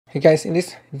Hey guys, in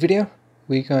this video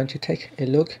we're going to take a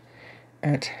look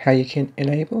at how you can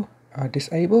enable or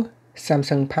disable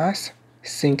Samsung Pass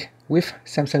sync with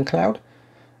Samsung Cloud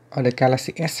on the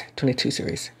Galaxy S22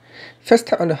 series. First,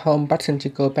 tap on the home button to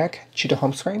go back to the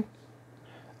home screen.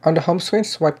 On the home screen,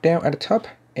 swipe down at the top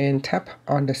and tap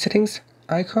on the settings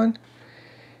icon.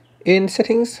 In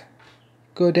settings,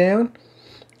 go down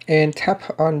and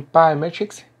tap on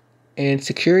biometrics and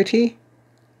security.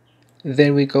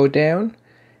 Then we go down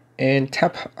and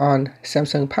tap on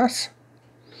Samsung Pass.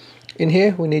 In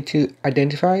here, we need to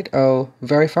identify or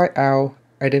verify our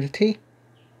identity.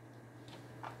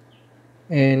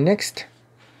 And next,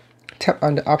 tap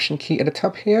on the option key at the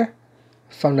top here.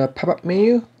 From the pop-up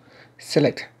menu,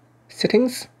 select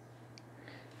Settings.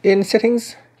 In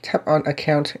Settings, tap on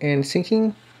Account and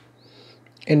Syncing.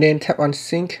 And then tap on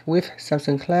Sync with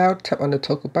Samsung Cloud. Tap on the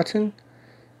toggle button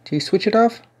to switch it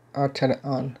off or turn it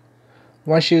on.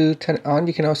 Once you turn it on,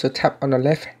 you can also tap on the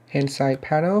left hand side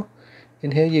panel. In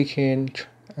here you can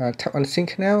tap on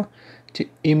Sync Now to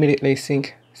immediately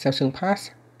sync Samsung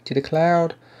Pass to the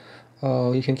cloud,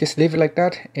 or you can just leave it like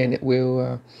that and it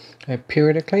will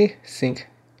periodically sync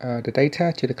the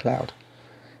data to the cloud.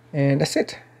 And that's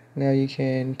it. Now you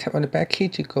can tap on the back key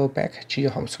to go back to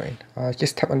your home screen, or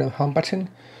just tap on the home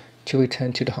button to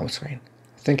return to the home screen.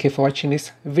 Thank you for watching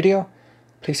this video.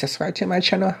 Please subscribe to my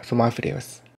channel for more videos.